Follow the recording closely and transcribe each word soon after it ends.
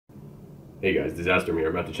Hey guys, Disaster here.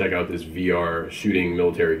 I'm about to check out this VR shooting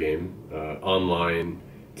military game, online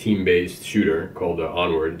team-based shooter called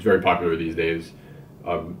Onward. It's very popular these days.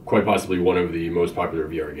 Quite possibly one of the most popular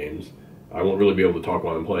VR games. I won't really be able to talk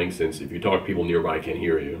while I'm playing, since if you talk, people nearby can't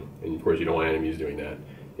hear you, and of course you don't want enemies doing that.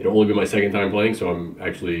 It'll only be my second time playing, so I'm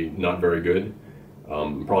actually not very good.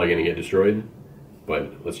 I'm probably going to get destroyed,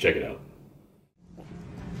 but let's check it out.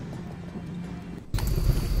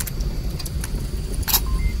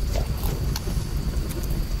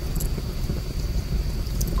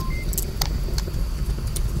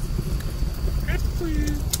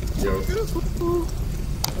 Yo. Okay, let's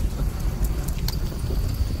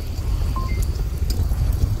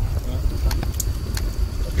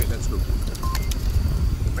go.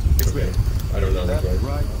 Okay. I don't know. That's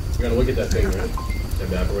right. We gotta look at that thing, right?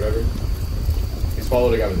 That map or whatever. Just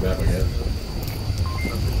follow the guy with the map, I guess.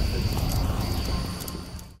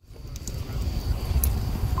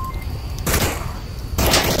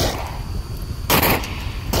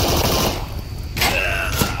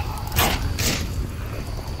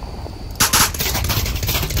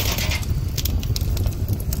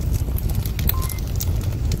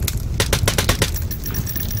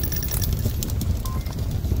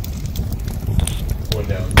 One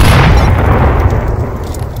down.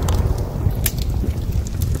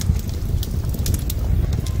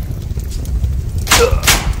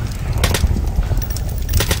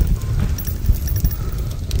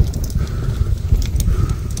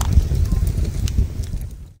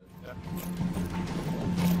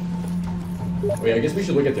 Wait, I guess we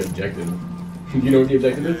should look at the objective. Do you know what the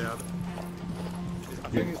objective is? Yeah. I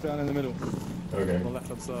think it's down in the middle. Okay. On the left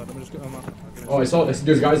hand side. Let me just get on that. Oh, I saw.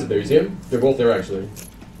 There's guys up there. You see them? They're both there, actually.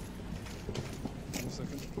 1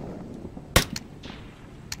 second.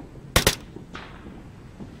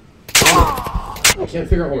 I can't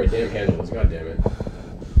figure out what my damn handle is. God damn it.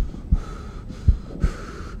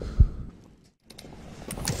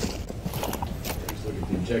 Let's look at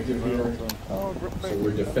the objective here. So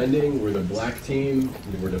we're defending. We're the black team.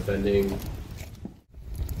 And we're defending.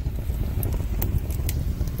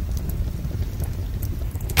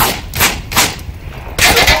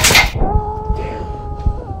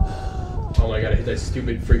 Oh my god, I hit that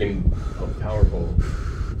stupid friggin' power pole.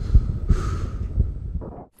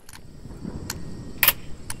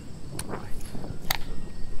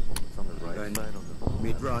 From the right side on the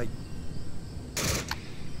mid-right.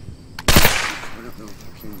 I don't know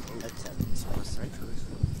fucking...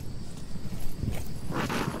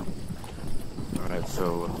 Alright, so...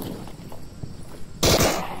 We'll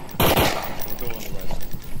go on the right side.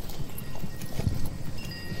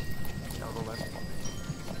 Down the left.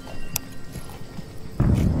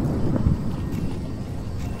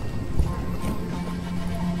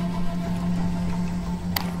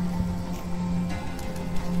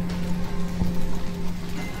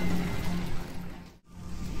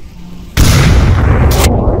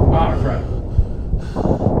 Ah, crap.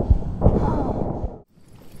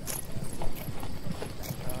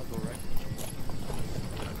 Go right.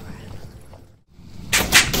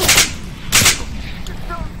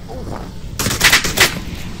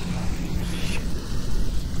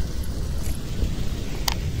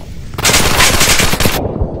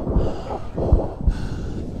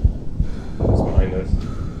 What's behind us?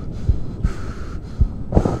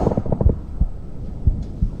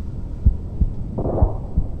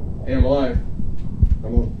 Hey, I'm alive.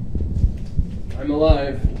 I'm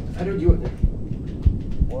alive. How did you...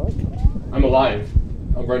 What? I'm alive.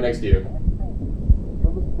 I'm right next to you.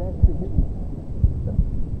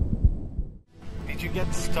 Did you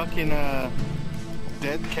get stuck in a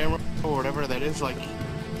dead camera or whatever that is? Like,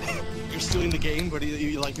 you're still in the game, but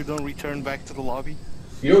you don't return back to the lobby?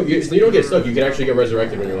 You don't get stuck. You can actually get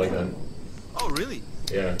resurrected when you're like that. Oh, really?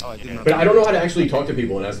 Yeah. Oh, I didn't know. But I don't know how to actually talk to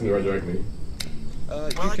people and ask them to resurrect me. Well,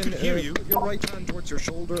 I could hear you. Put your right hand towards your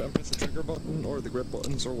shoulder and press the trigger button or the grip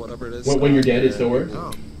buttons or whatever it is. When you're dead, it still works?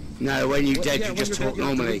 Oh. No, when you're dead, yeah, you just when talk you're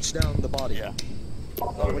dead, you have to normally. reach down the body. Yeah.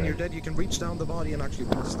 When you're dead, you can reach down the body and actually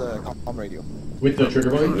press the comm radio. With the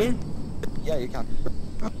trigger button? Yeah? Yeah, you can.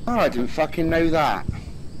 Oh, I didn't fucking know that.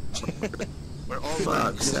 We're all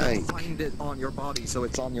Fuck's Just sake. find it on your body, so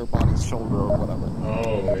it's on your body's shoulder or whatever.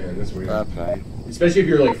 Oh man, that's weird. Okay. Especially if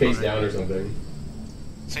you're like face down or something.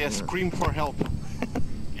 So yeah, scream for help.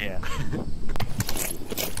 Yeah.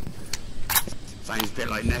 Sounds a bit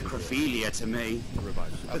like necrophilia to me.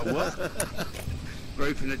 What?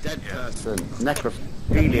 Groping a dead person.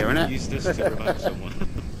 Necrophilia, innit? Use this to revive someone.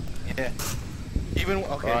 Yeah. Even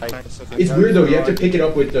okay. Right. Fine, so It's weird though. You have to pick it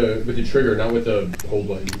up with the trigger, not with the hold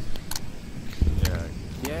button.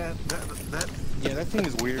 Yeah, that thing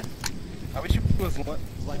is weird. I wish it was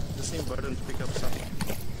like the same button to pick up something.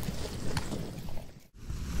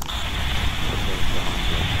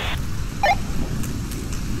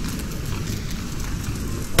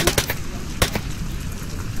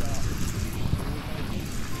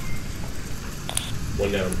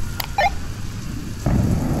 One down.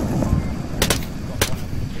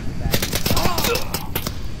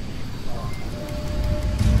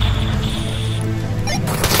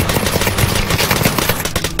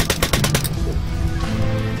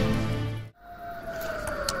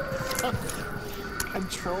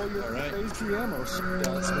 Control your crazy ammo shots,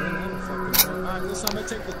 man. I don't fucking know. Alright, listen, I'm gonna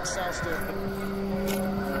take the south stair.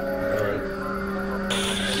 Alright.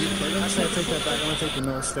 Actually, I'll take that back. I'm gonna take the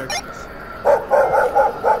north stair.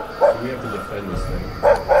 We have to defend this thing.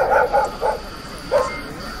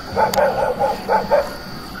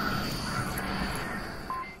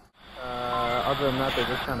 Other than that, they're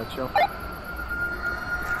just kind of chill.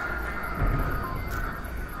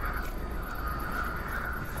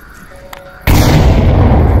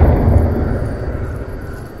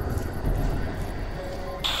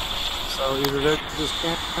 So either they're just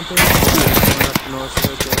camping, or going up the north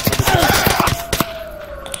stair.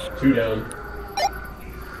 Two down.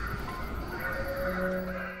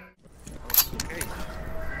 Okay.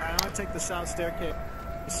 Alright, I'm gonna take the south staircase.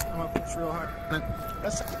 I'm gonna push real hard. That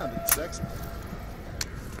sounded sexy.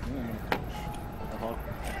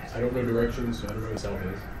 I don't know directions, so I don't know what south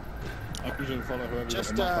is. I usually follow whoever.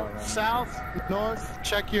 Just south, north.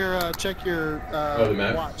 Check your the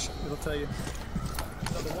map? watch. It'll tell you.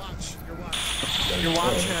 No, the watch. Your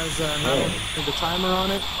watch has the timer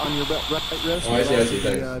on it on your right wrist. Oh, I see.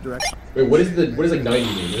 Thanks. Direction. Wait, what is like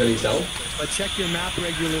 90 mean? Does that mean south? But check your map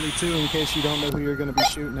regularly too, in case you don't know who you're going to be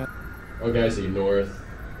shooting at. Okay, I see. North.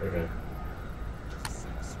 Okay.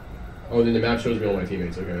 Oh, then the map shows me all my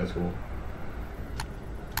teammates. Okay, that's cool.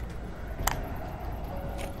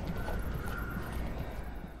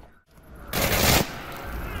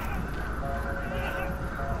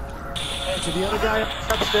 To the other guy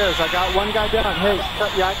upstairs, I got one guy down. Hey,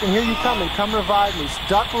 yeah, I can hear you coming. Come revive me.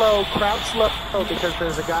 Duck low, crouch low, because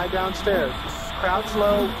there's a guy downstairs. Crouch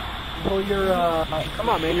low, pull your, come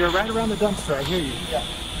on, man, you're right around the dumpster. I hear you. Yeah.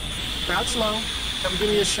 Crouch low, come give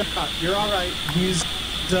me a shot. You're all right. He's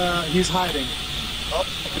hiding. Oh,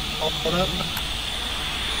 hold up.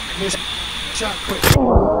 Give me a shot quick.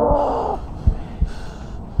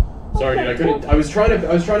 Sorry, dude. I couldn't. I was trying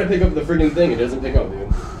to pick up the friggin' thing. It doesn't pick up,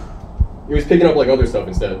 dude. He was picking up like other stuff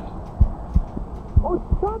instead. Oh, it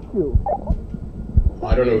shot you.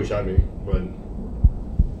 I don't know who shot me, but.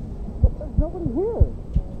 There's nobody here.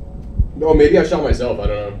 No, maybe I shot myself. I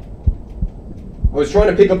don't know. I was trying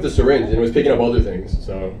to pick up the syringe and it was picking up other things.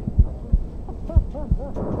 So.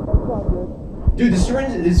 Dude, the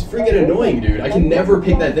syringe is freaking annoying, dude. I can never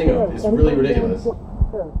pick that thing up. It's really ridiculous.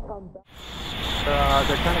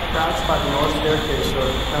 They're kind of crouched by the north staircase, so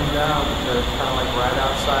if you come down, they're kind of like right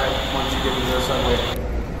outside once you get to this subway.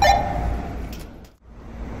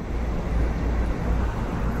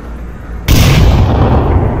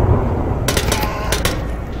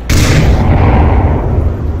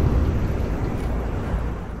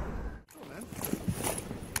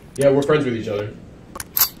 Yeah, we're friends with each other.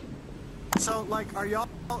 So, like,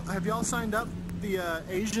 have y'all signed up the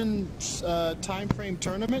Asian time frame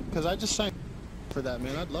tournament? Because I just signed for that,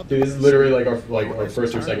 man. I'd love to. Dude, this is literally like our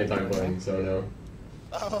first or second time playing, so no.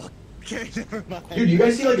 Oh, okay, never mind. Dude, you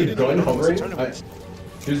guys see like a gun hovering? I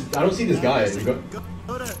don't see this guy. Listen,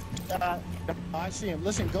 go to I see him.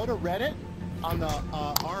 Listen, go to Reddit on the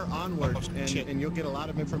R Onward, and you'll get a lot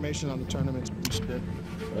of information on the tournament.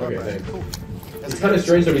 Okay, thanks. Cool. It's kind of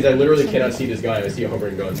strange though because I literally cannot see this guy. I see a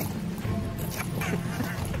hovering gun.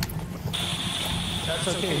 That's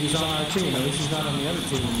okay, he's on our team. At least he's not on the other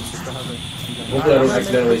team. He's just a hovering. Hopefully I don't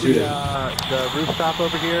accidentally shoot him. The rooftop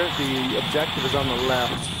over here, the objective is on the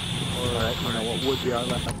left. Or, what would be our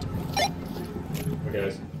left. Okay,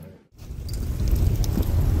 guys.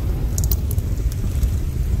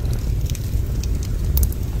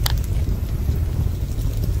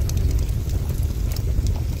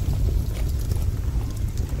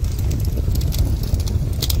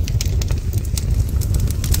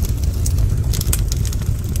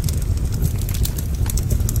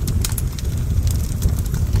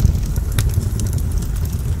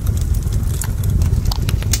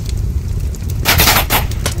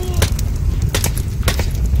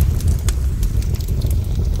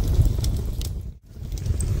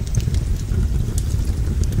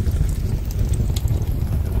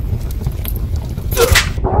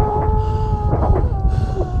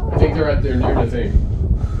 They're near the thing.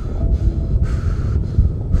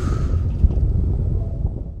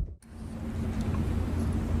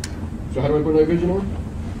 So how do I put night vision on?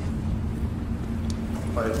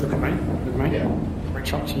 Look at me. Look at me. Yeah.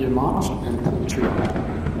 Reach up to your marks and pull the trigger.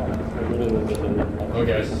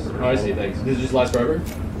 Okay, oh, I see, thanks. Does it just last forever?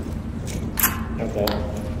 Okay.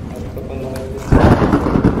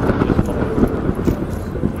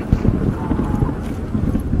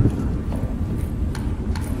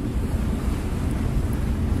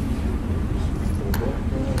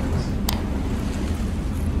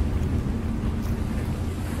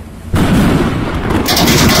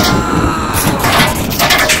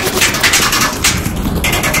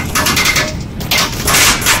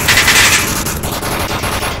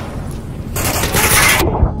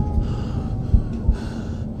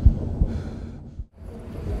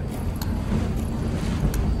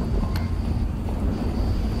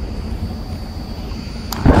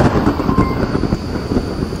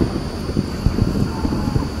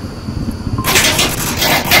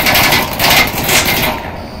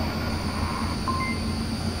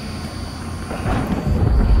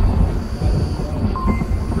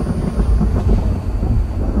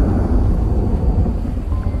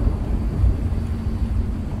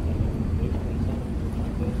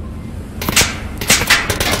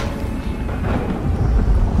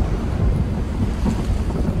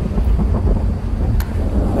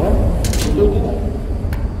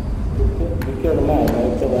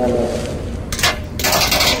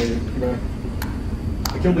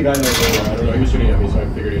 I killed the guy in there. I don't know, he was shooting at me, so I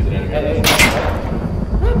figured he was an enemy.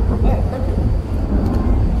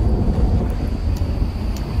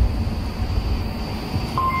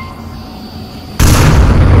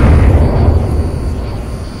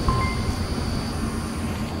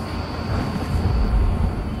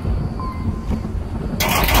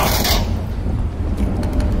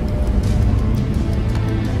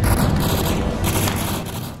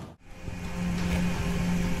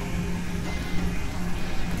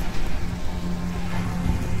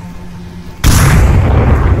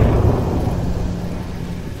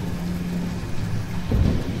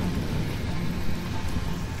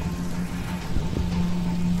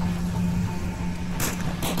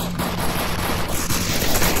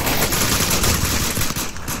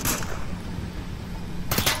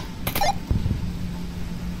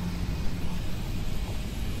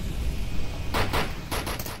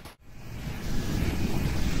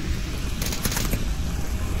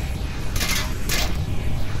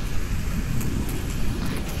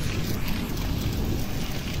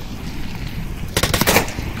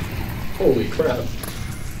 Holy crap.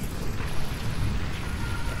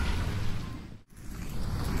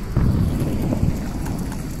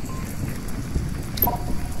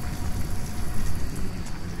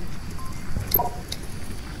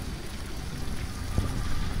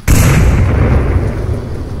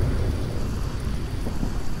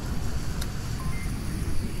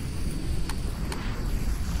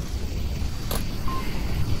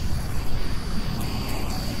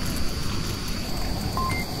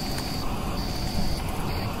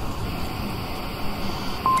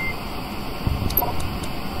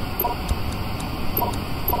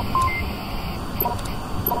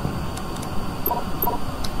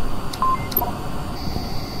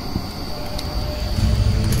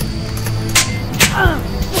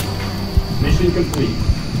 Mission complete.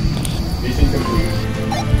 Mission complete.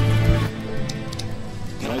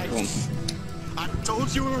 Nice. I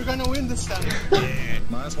told you we were gonna win this time.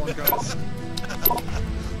 Nice one, guys.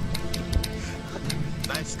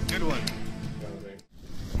 Nice, good one.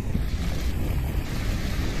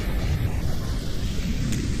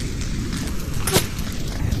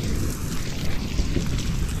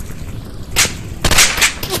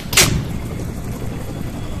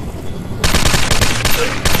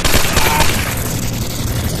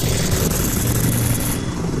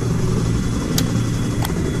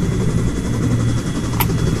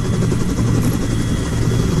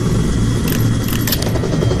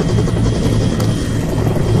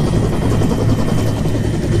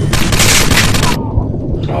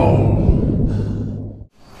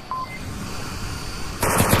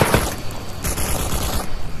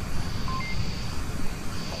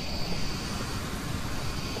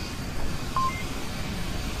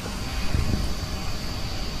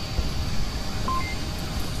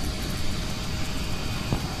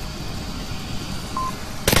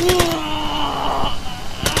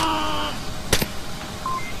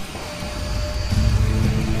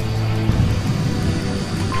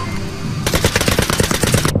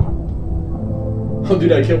 Oh,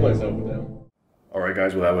 dude, I killed myself with that. Alright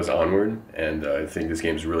guys, well that was Onward, and I think this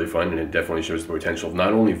game is really fun, and it definitely shows the potential of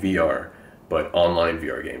not only VR, but online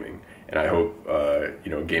VR gaming. And I hope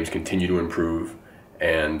games continue to improve,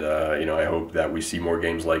 And you know, I hope that we see more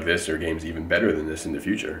games like this, or games even better than this in the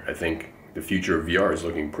future. I think the future of VR is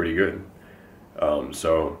looking pretty good.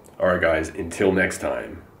 So, all right, guys. Until next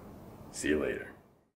time. See you later.